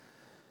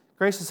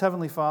Gracious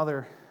Heavenly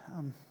Father,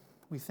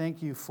 we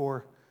thank you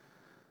for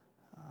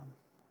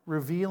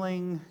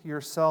revealing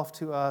yourself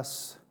to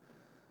us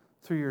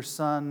through your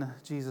Son,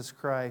 Jesus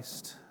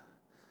Christ,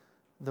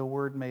 the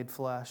Word made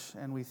flesh.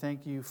 And we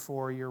thank you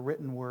for your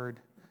written word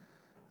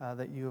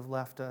that you have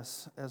left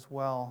us as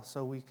well,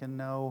 so we can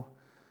know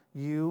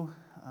you.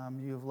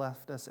 You have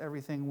left us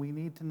everything we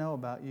need to know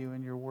about you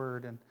in your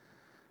word. And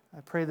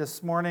I pray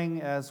this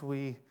morning as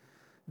we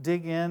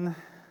dig in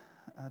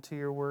to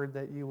your word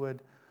that you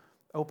would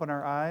open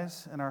our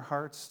eyes and our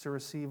hearts to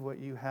receive what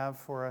you have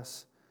for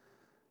us,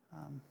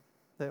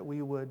 that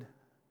we would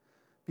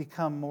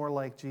become more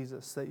like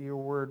Jesus, that your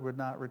word would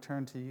not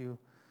return to you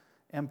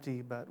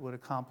empty, but would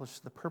accomplish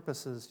the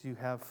purposes you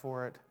have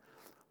for it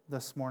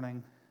this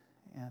morning.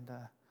 And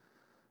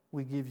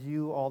we give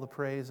you all the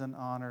praise and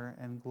honor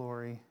and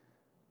glory.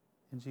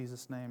 In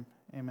Jesus' name,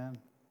 amen.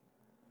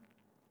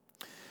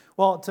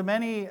 Well, to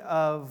many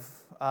of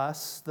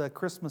us, the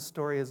Christmas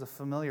story is a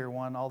familiar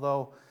one,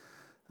 although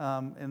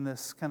in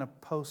this kind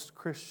of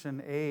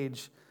post-Christian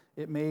age,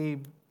 it may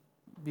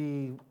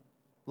be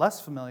less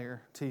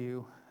familiar to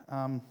you.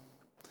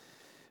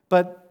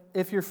 But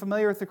if you're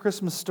familiar with the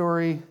Christmas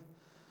story,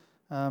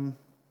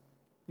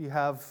 you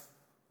have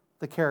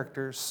the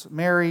characters.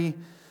 Mary,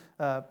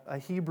 a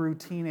Hebrew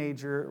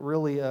teenager,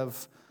 really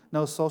of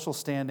no social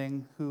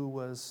standing,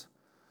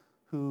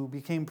 who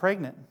became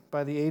pregnant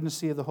by the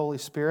agency of the Holy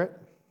Spirit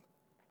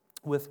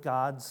with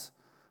God's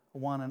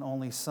one and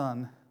only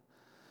Son.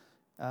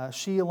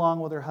 She, along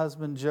with her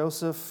husband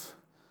Joseph,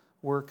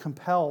 were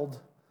compelled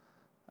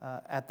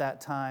at that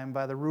time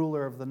by the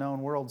ruler of the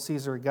known world,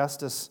 Caesar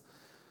Augustus,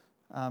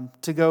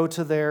 to go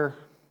to their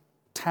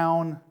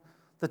town,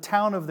 the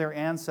town of their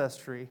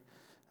ancestry,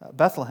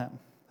 Bethlehem.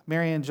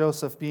 Mary and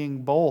Joseph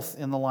being both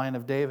in the line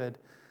of David,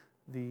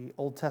 the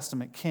Old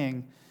Testament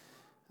king,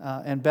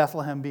 and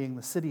Bethlehem being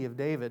the city of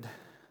David.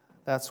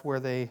 That's where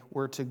they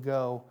were to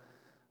go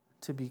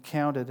to be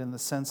counted in the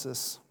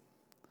census.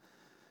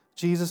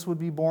 Jesus would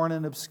be born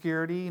in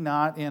obscurity,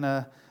 not in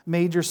a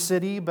major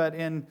city, but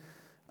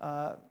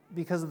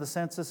because of the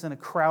census, in a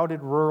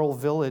crowded rural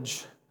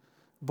village,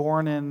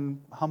 born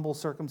in humble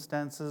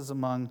circumstances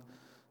among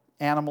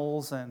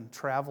animals and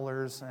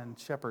travelers and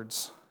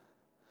shepherds.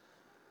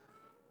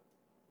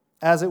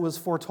 As it was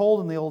foretold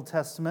in the Old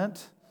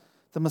Testament,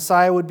 the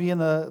Messiah would be in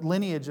the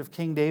lineage of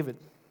King David.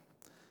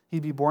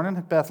 He'd be born in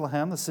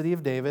Bethlehem, the city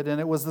of David,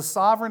 and it was the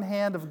sovereign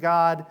hand of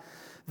God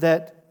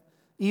that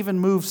even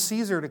moved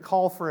Caesar to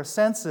call for a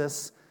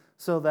census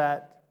so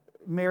that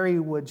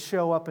Mary would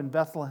show up in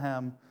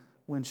Bethlehem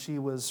when she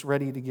was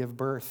ready to give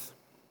birth.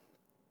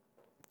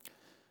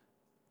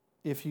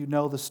 If you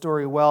know the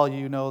story well,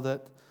 you know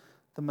that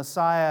the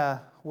Messiah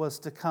was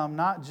to come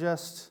not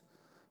just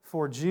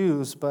for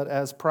Jews, but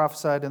as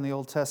prophesied in the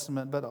Old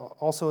Testament, but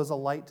also as a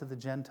light to the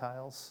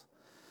Gentiles.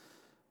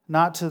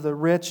 Not to the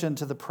rich and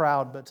to the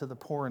proud, but to the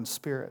poor in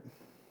spirit.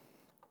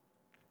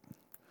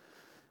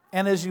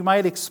 And as you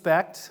might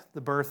expect,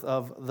 the birth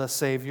of the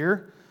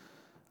Savior,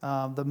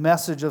 the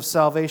message of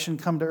salvation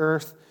come to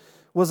earth,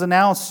 was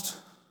announced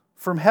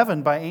from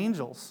heaven by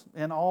angels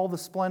in all the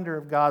splendor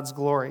of God's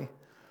glory.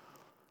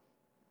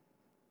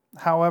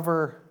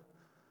 However,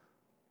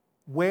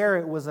 where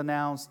it was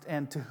announced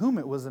and to whom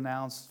it was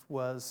announced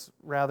was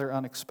rather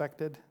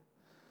unexpected.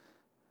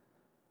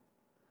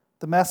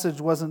 The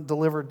message wasn't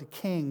delivered to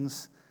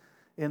kings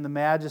in the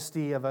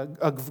majesty of a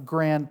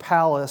grand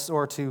palace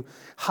or to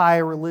high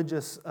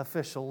religious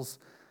officials.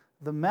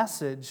 The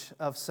message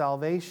of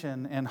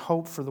salvation and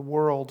hope for the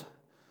world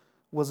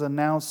was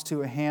announced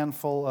to a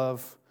handful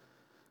of,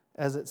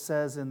 as it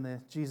says in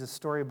the Jesus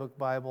Storybook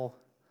Bible,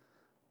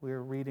 we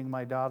were reading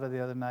my daughter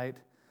the other night,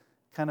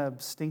 kind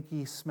of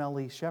stinky,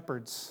 smelly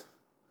shepherds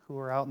who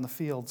were out in the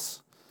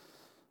fields.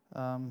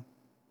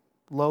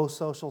 Low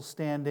social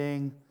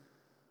standing,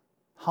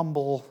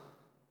 humble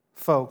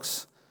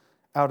folks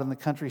out in the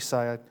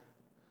countryside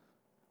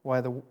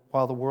while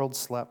the world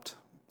slept.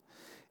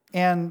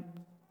 And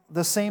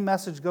the same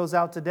message goes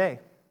out today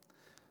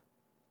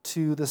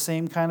to the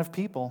same kind of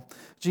people.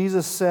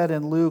 Jesus said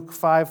in Luke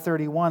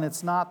 5:31,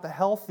 it's not the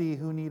healthy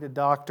who need a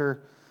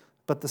doctor,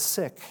 but the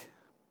sick.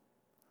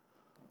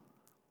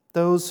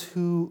 Those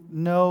who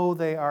know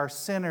they are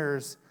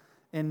sinners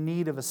in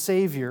need of a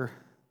Savior,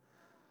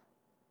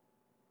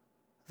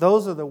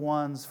 those are the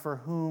ones for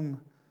whom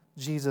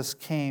Jesus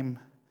came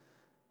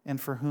and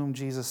for whom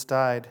Jesus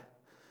died.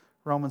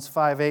 Romans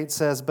 5:8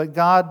 says, but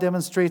God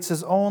demonstrates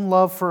His own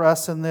love for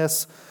us in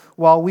this,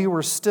 while we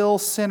were still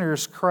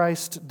sinners,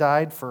 Christ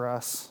died for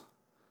us.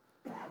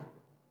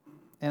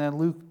 And in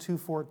Luke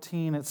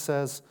 2:14 it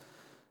says,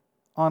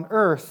 on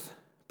earth,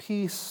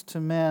 peace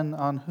to men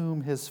on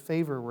whom His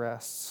favor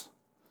rests.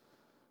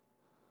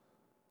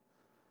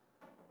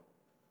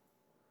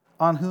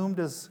 On whom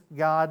does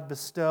God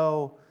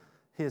bestow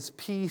His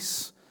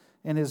peace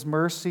and His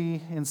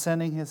mercy in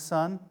sending His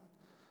Son?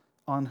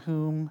 On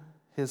whom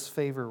His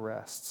favor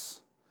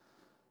rests.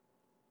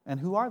 And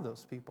who are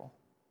those people?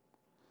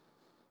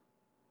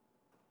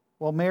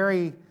 Well,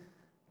 Mary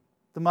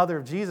the mother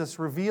of Jesus,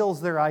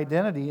 reveals their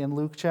identity in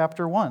Luke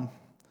chapter 1.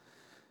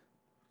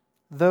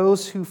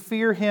 Those who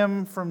fear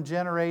him from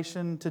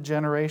generation to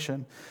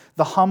generation.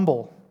 The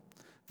humble,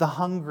 the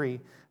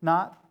hungry,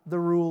 not the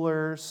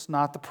rulers,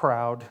 not the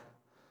proud.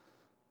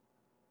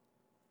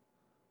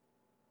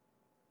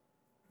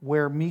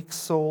 Where meek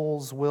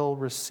souls will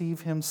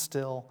receive him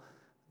still,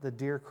 the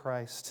dear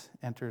Christ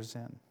enters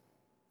in.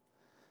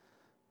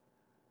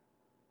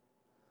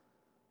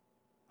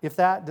 If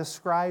that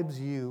describes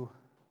you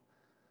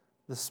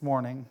this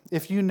morning,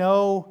 if you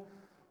know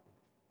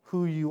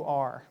who you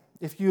are,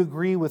 if you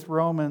agree with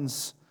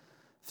Romans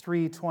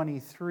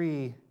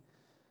 3:23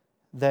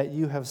 that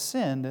you have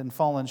sinned and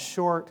fallen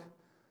short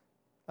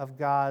of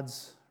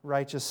God's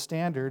righteous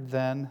standard,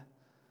 then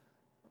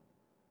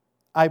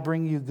I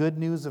bring you good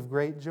news of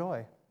great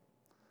joy.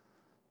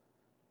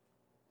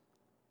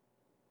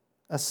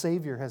 A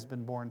Savior has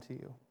been born to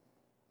you.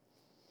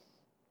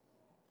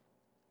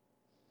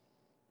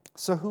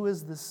 So who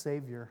is this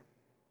Savior?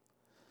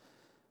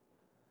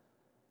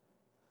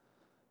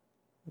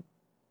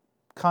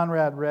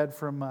 Conrad read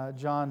from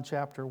John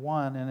chapter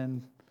 1, and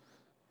then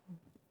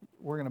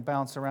we're going to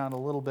bounce around a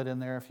little bit in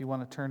there if you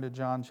want to turn to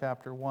John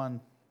chapter 1.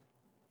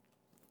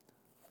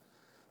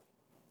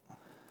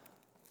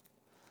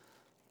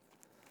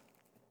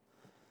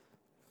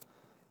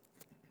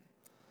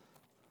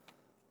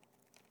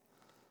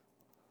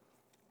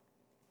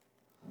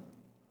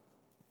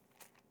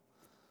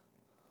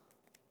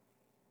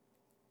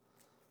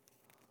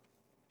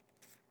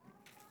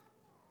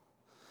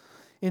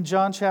 In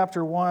John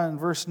chapter 1,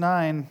 verse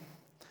 9,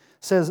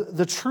 says,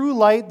 "The true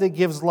light that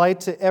gives light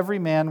to every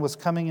man was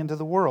coming into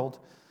the world."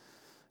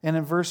 And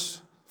in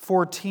verse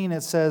 14 it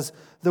says,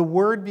 "The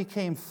Word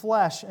became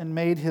flesh and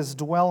made his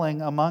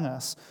dwelling among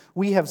us.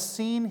 We have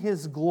seen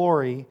his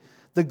glory,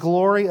 the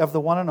glory of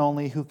the one and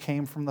only who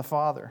came from the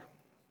Father."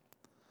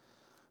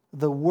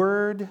 The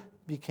Word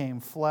became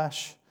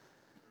flesh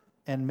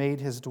and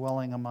made his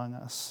dwelling among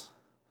us.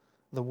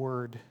 The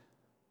Word.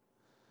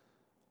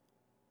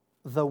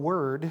 The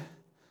Word,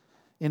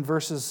 in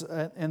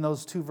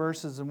those two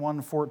verses in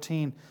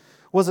 1:14,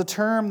 was a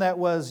term that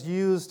was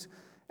used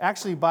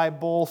actually by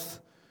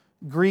both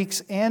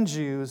Greeks and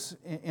Jews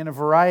in a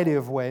variety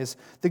of ways.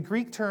 The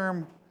Greek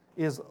term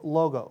is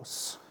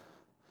logos.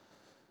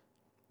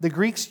 The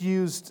Greeks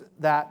used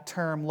that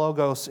term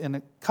logos in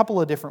a couple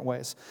of different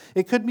ways.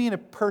 It could mean a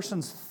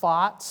person's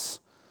thoughts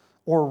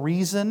or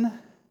reason,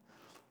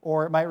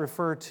 or it might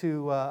refer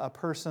to a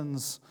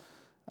person's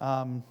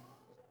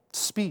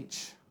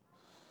speech.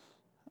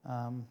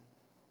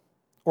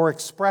 Or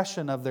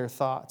expression of their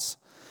thoughts.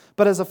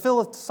 But as a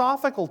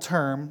philosophical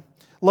term,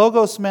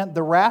 logos meant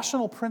the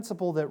rational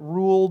principle that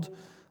ruled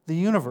the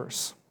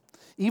universe,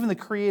 even the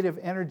creative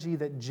energy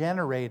that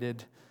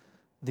generated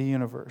the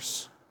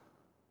universe.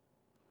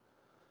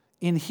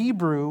 In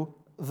Hebrew,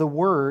 the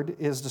Word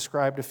is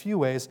described a few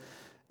ways.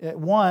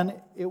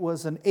 One, it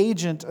was an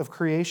agent of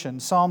creation.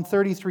 Psalm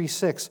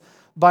 33:6,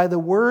 "By the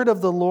word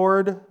of the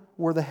Lord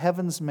were the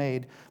heavens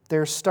made,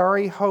 their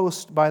starry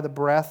host by the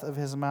breath of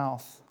his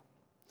mouth."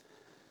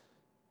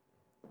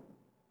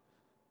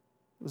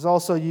 It was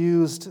also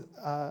used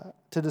to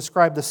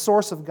describe the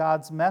source of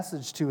God's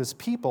message to his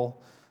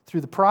people through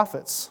the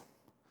prophets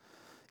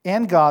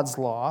and God's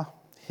law,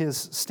 his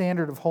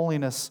standard of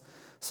holiness.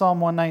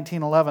 Psalm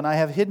 119:11, "I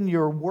have hidden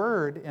your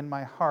word in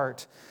my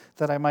heart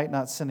that I might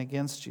not sin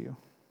against you."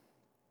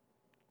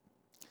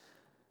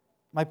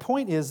 My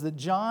point is that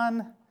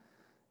John,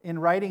 in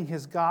writing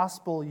his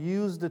gospel,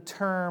 used a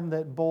term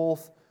that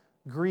both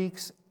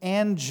Greeks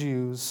and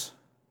Jews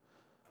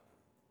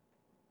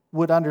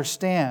would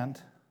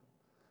understand,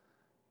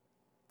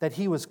 that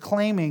he was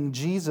claiming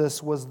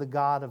Jesus was the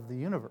God of the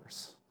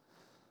universe.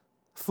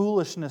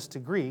 Foolishness to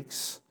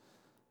Greeks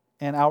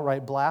and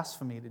outright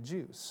blasphemy to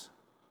Jews.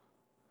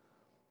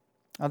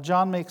 Now,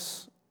 John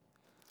makes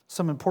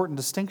some important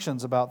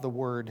distinctions about the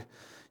Word.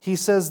 He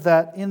says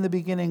that in the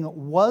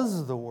beginning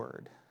was the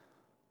Word.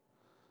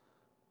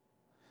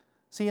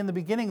 See, in the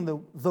beginning,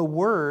 the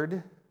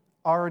Word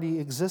already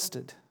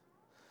existed.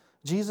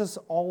 Jesus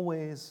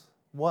always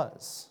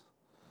was.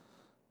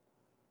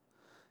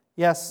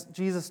 Yes,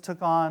 Jesus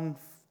took on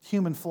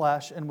human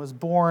flesh and was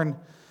born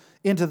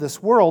into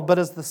this world, but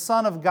as the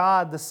Son of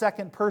God, the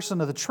second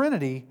person of the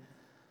Trinity,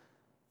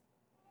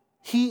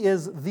 he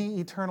is the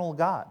eternal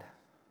God.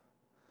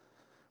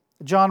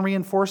 John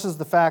reinforces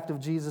the fact of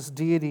Jesus'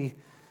 deity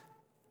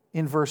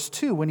in verse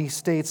 2 when he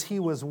states he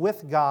was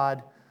with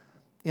God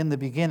in the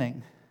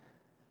beginning.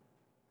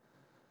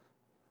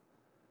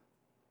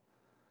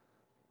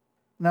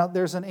 Now,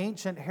 there's an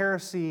ancient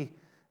heresy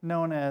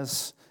known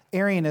as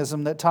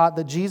Arianism that taught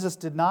that Jesus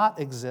did not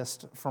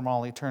exist from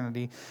all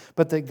eternity,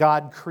 but that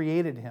God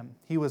created him.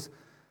 He was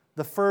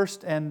the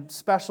first and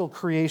special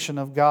creation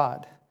of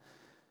God,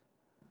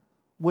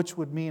 which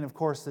would mean, of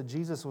course, that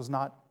Jesus was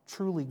not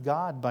truly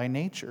God by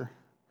nature.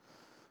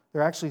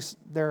 There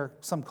are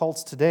some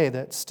cults today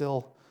that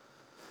still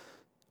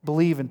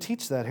believe and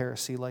teach that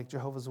heresy, like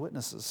Jehovah's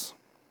Witnesses.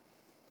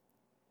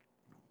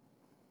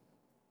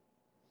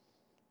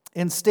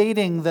 In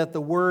stating that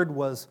the Word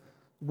was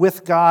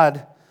with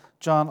God,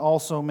 John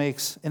also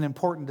makes an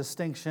important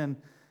distinction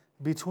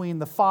between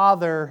the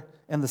Father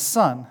and the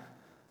Son.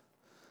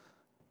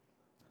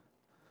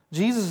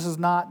 Jesus is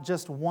not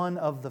just one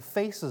of the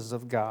faces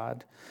of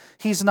God.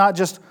 He's not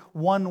just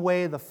one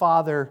way the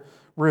Father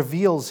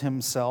reveals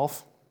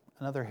himself,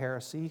 another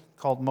heresy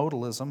called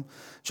modalism.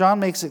 John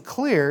makes it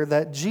clear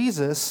that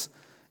Jesus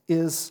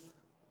is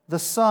the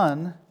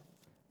Son,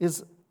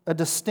 is a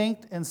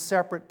distinct and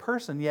separate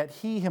person, yet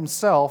he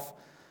himself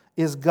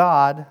is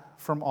God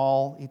from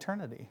all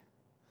eternity.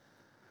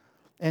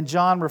 And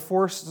John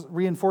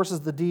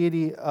reinforces the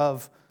deity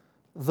of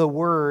the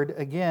Word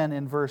again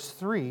in verse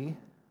 3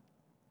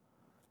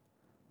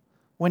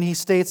 when he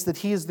states that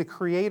he is the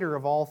creator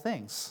of all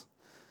things.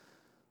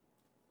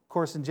 Of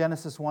course, in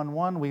Genesis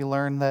 1:1, we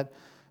learn that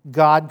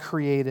God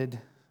created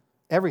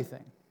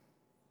everything.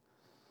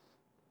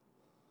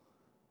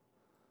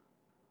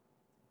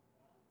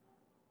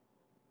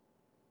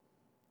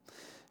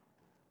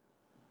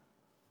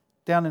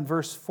 Down in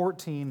verse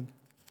 14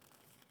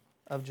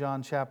 of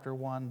John chapter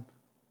 1,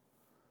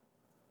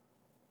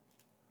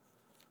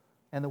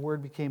 and the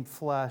Word became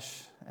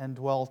flesh and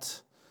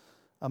dwelt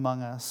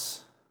among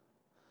us.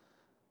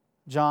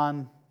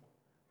 John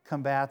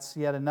combats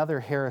yet another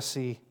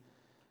heresy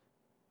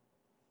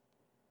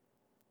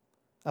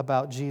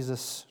about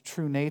Jesus'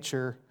 true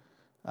nature,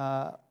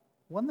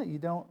 one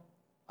that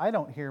I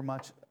don't hear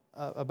much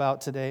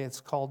about today. It's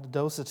called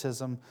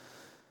Docetism.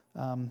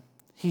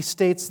 He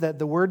states that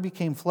the Word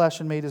became flesh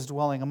and made his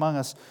dwelling among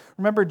us.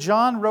 Remember,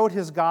 John wrote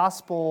his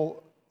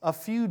gospel a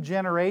few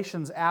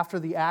generations after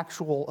the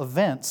actual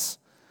events.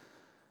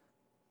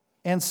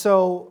 And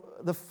so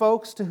the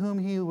folks to whom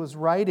he was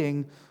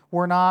writing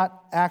were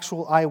not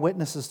actual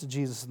eyewitnesses to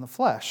Jesus in the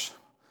flesh.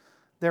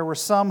 There were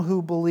some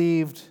who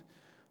believed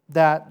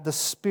that the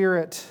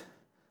Spirit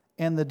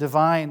and the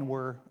divine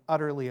were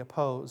utterly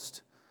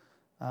opposed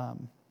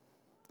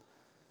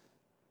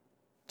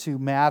to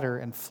matter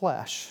and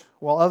flesh,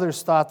 while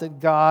others thought that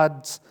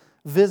God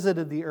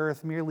visited the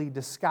earth merely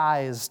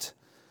disguised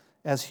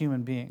as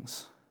human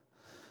beings.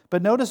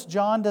 But notice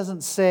John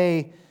doesn't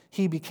say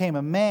he became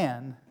a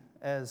man,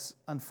 as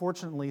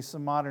unfortunately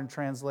some modern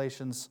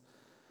translations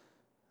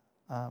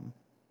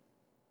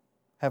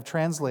have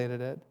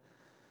translated it.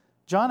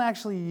 John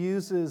actually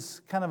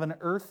uses kind of an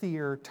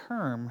earthier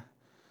term,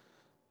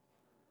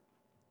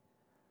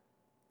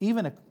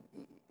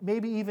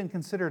 maybe even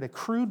considered a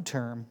crude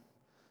term,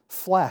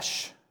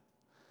 flesh.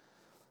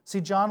 See,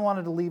 John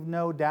wanted to leave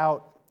no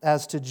doubt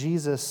as to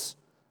Jesus'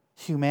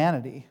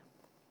 humanity.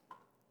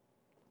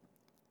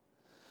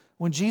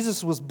 When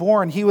Jesus was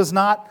born, he was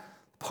not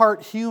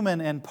part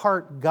human and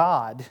part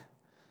God.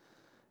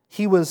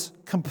 He was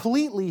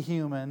completely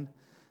human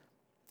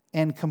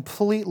and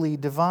completely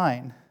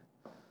divine.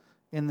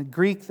 In the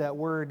Greek, that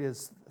word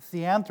is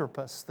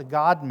theanthropos, the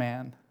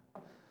God-man.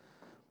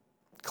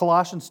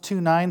 Colossians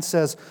 2:9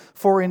 says,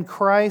 "For in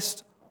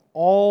Christ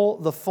all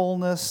the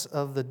fullness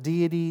of the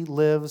deity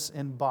lives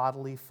in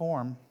bodily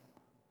form."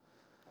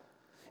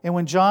 And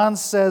when John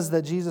says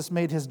that Jesus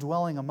made his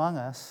dwelling among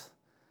us,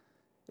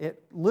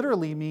 it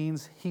literally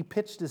means he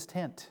pitched his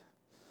tent.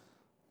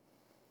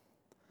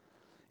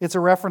 It's a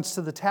reference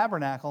to the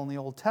tabernacle in the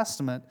Old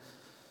Testament,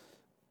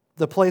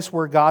 the place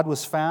where God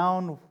was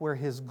found, where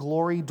his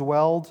glory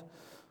dwelled.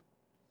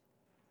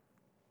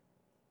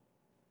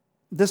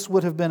 This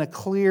would have been a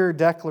clear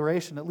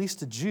declaration, at least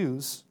to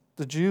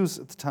the Jews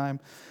at the time,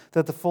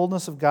 that the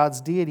fullness of God's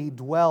deity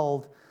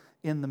dwelled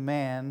in the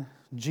man,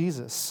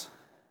 Jesus.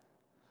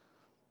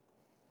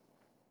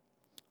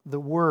 The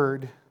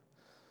Word,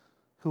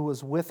 who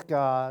was with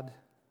God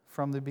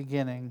from the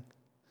beginning,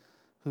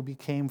 who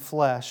became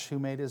flesh, who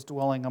made his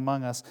dwelling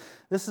among us.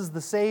 This is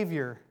the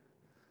Savior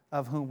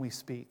of whom we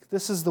speak.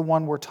 This is the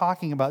one we're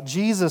talking about.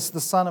 Jesus,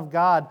 the Son of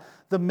God,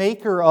 the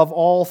maker of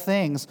all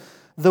things.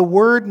 The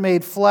Word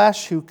made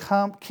flesh who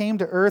came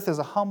to earth as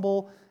a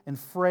humble and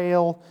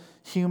frail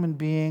human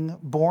being,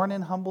 born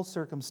in humble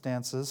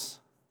circumstances,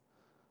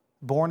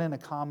 born in a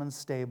common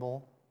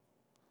stable,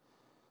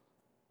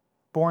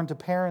 born to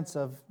parents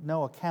of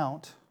no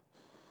account,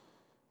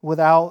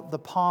 without the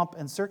pomp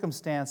and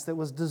circumstance that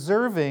was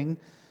deserving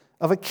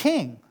of a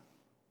king.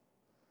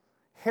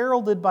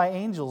 Heralded by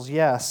angels,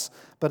 yes,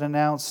 but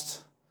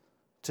announced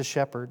to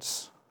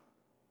shepherds.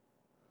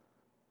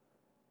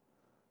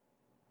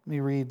 Let me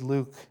read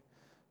Luke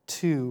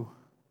 2,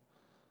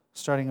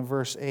 starting in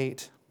verse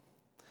 8.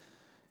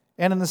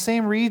 "And in the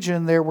same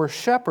region there were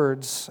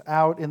shepherds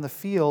out in the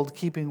field,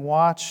 keeping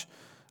watch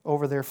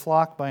over their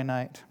flock by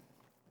night.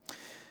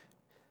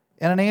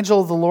 And an angel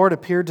of the Lord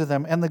appeared to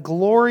them, and the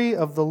glory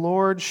of the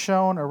Lord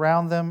shone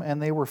around them,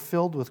 and they were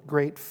filled with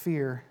great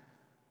fear.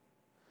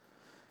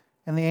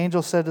 And the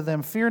angel said to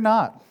them, 'Fear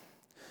not,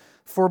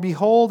 for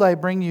behold, I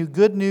bring you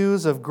good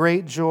news of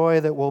great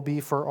joy that will be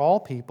for all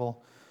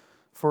people.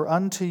 For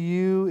unto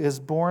you is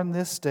born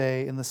this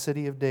day in the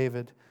city of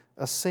David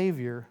a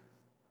Savior,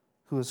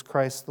 who is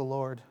Christ the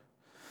Lord.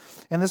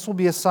 And this will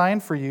be a sign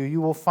for you. You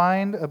will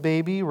find a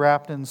baby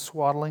wrapped in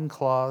swaddling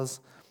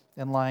cloths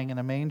and lying in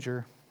a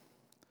manger.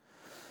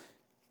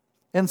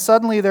 And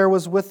suddenly there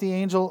was with the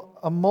angel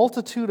a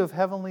multitude of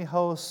heavenly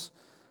hosts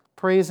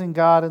praising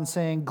God and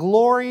saying,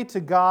 "Glory to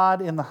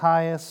God in the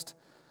highest,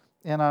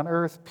 and on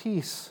earth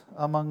peace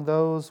among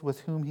those with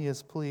whom He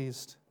is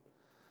pleased."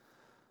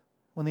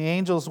 When the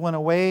angels went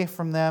away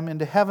from them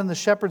into heaven, the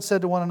shepherds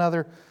said to one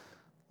another,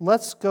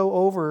 "Let's go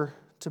over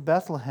to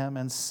Bethlehem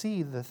and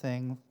see this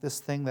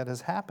thing that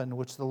has happened,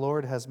 which the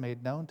Lord has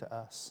made known to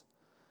us."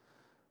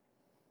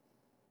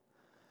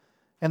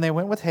 And they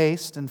went with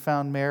haste and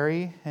found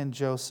Mary and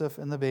Joseph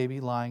and the baby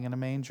lying in a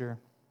manger.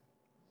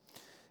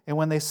 And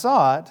when they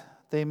saw it,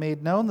 they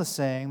made known the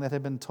saying that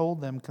had been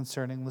told them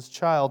concerning this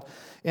child.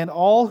 And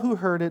all who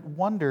heard it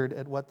wondered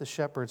at what the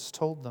shepherds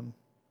told them.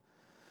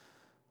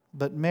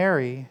 But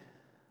Mary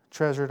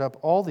treasured up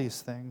all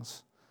these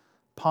things,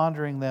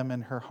 pondering them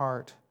in her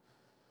heart.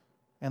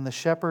 And the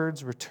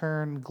shepherds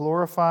returned,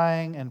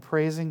 glorifying and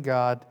praising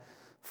God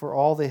for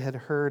all they had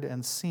heard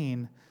and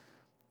seen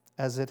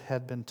as it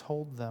had been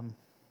told them.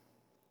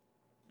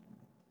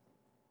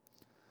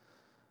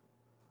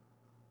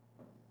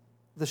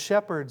 The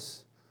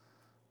shepherds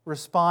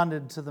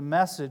responded to the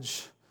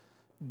message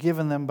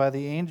given them by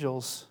the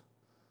angels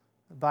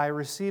by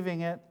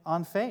receiving it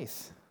on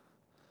faith.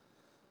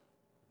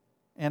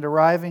 And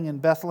arriving in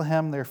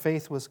Bethlehem, their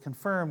faith was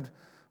confirmed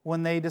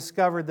when they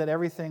discovered that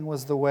everything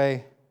was the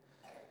way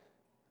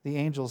the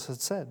angels had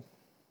said.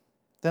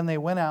 Then they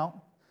went out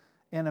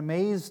and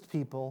amazed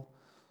people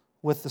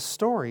with the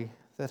story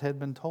that had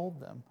been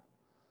told them,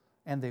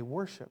 and they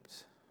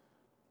worshiped.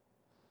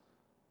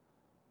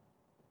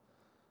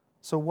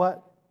 So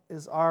what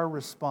is our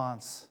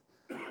response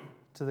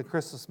to the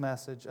Christmas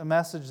message? A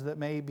message that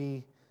may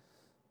be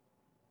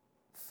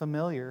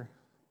familiar,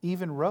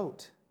 even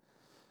rote.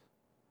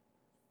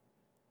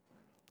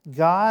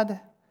 God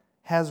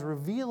has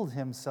revealed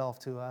Himself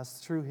to us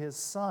through His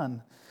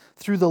Son,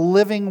 through the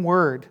living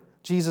Word,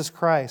 Jesus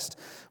Christ,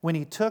 when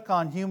He took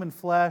on human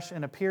flesh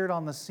and appeared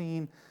on the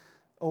scene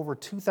over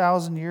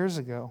 2,000 years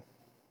ago.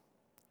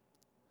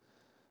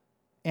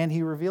 And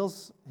He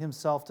reveals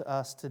Himself to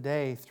us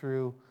today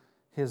through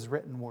His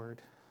written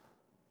Word.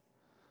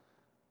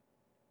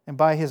 And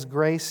by His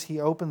grace,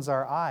 He opens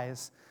our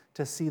eyes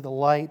to see the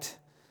light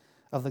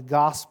of the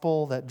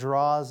gospel that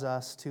draws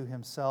us to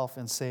Himself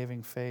in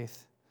saving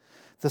faith.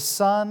 The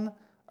Son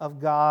of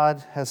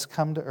God has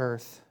come to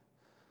earth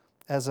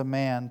as a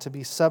man to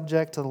be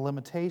subject to the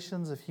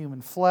limitations of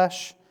human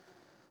flesh,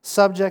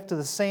 subject to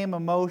the same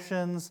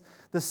emotions,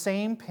 the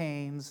same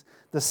pains,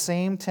 the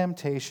same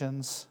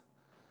temptations,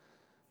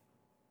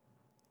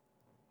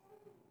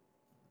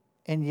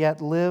 and yet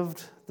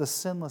lived the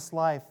sinless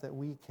life that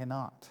we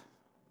cannot.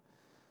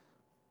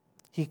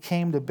 He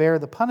came to bear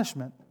the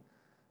punishment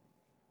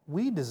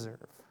we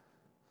deserve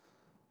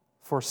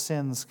for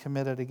sins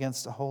committed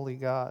against a holy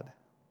God.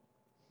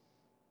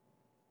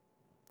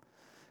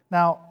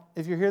 Now,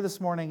 if you're here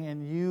this morning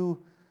and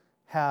you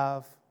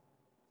have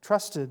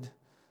trusted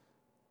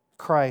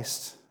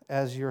Christ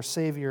as your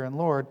Savior and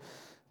Lord,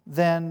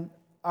 then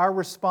our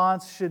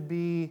response should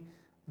be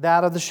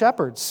that of the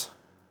shepherds.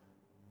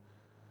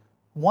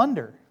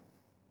 Wonder,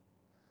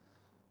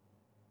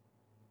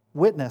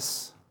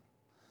 witness,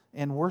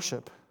 and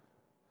worship.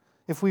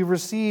 If we've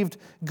received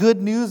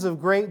good news of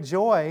great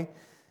joy,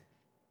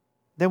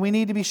 then we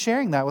need to be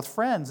sharing that with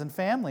friends and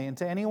family and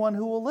to anyone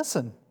who will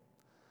listen.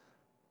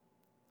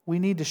 We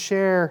need to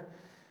share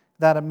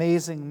that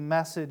amazing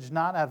message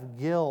not out of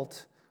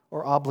guilt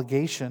or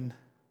obligation,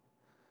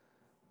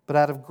 but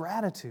out of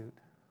gratitude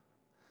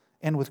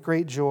and with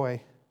great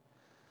joy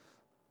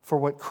for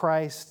what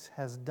Christ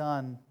has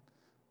done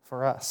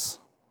for us.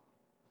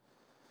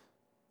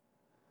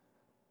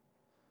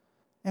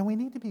 And we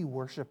need to be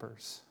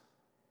worshipers.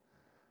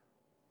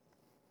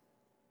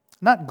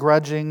 Not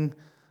grudging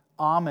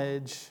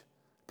homage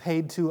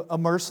paid to a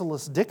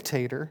merciless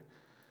dictator,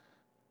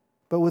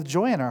 but with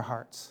joy in our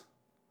hearts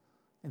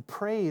and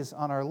praise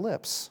on our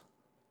lips.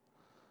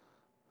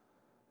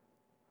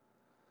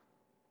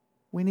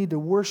 We need to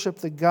worship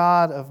the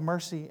God of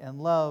mercy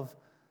and love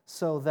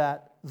so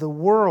that the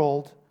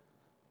world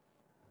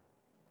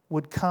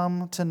would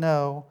come to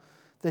know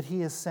that He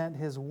has sent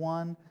His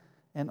one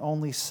and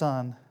only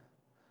Son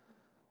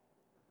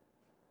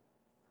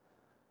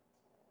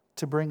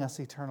to bring us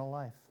eternal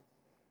life.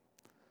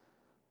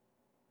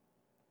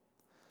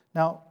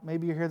 Now,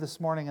 maybe you're here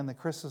this morning and the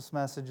Christmas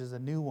message is a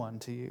new one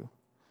to you.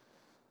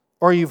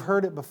 Or you've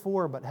heard it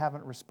before but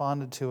haven't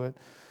responded to it.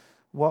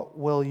 What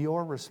will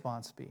your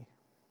response be?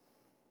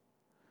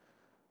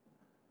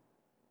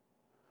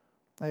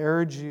 I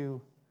urge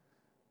you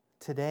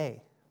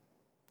today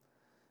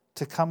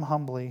to come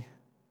humbly,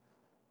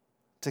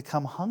 to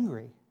come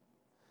hungry,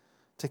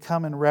 to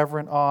come in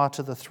reverent awe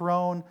to the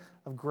throne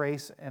of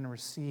grace and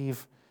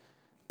receive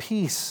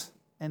peace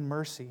and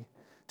mercy,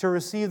 to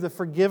receive the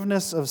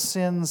forgiveness of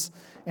sins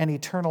and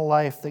eternal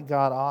life that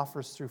God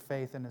offers through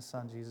faith in His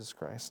Son, Jesus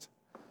Christ.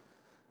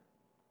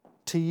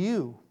 To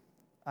you,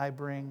 I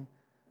bring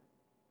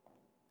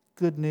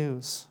good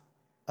news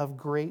of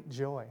great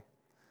joy,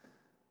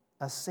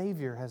 a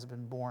Savior has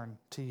been born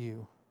to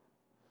you.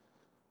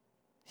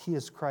 He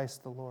is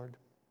Christ the Lord.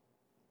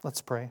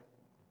 Let's pray.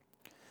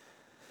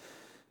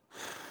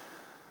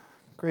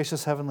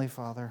 Gracious Heavenly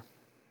Father,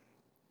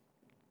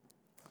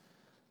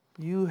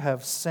 you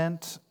have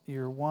sent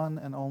your one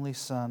and only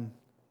Son.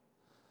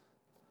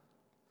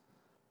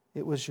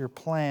 It was your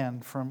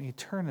plan from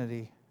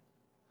eternity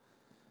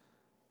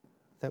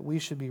that we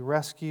should be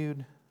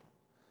rescued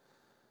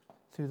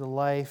through the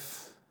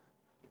life,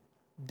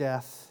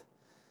 death,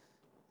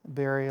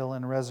 burial,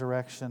 and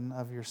resurrection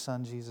of your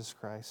Son, Jesus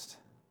Christ.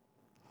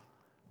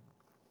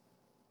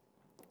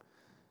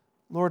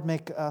 Lord,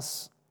 make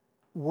us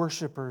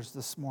worshipers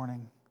this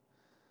morning,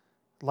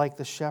 like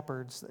the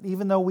shepherds, that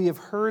even though we have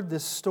heard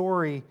this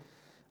story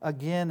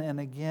again and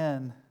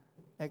again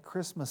at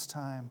Christmas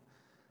time,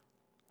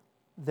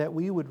 that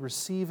we would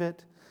receive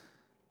it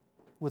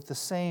with the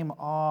same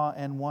awe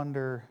and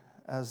wonder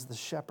as the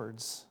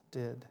shepherds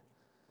did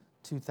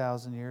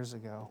 2,000 years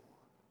ago.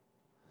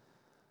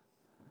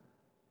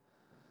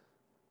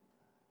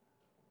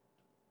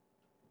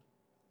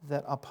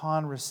 That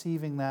upon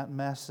receiving that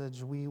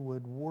message, we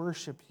would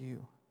worship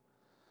you.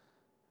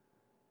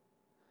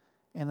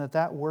 And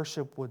that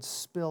worship would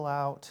spill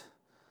out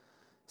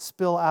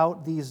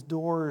these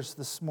doors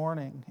this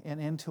morning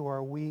and into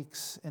our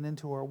weeks and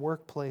into our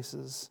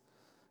workplaces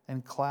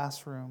and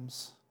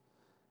classrooms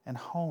and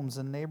homes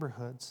and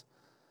neighborhoods,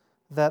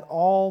 that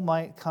all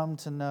might come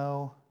to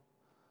know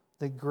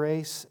the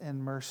grace and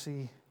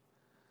mercy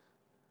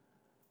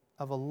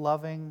of a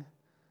loving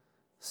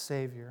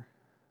Savior,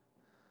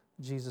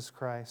 Jesus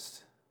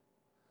Christ,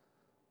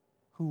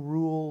 who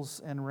rules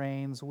and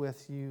reigns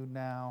with you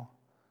now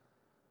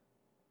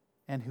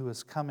and who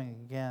is coming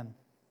again,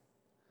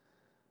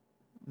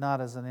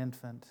 not as an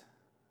infant,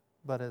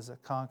 but as a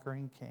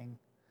conquering king.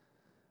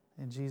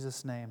 In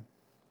Jesus' name,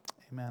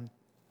 amen.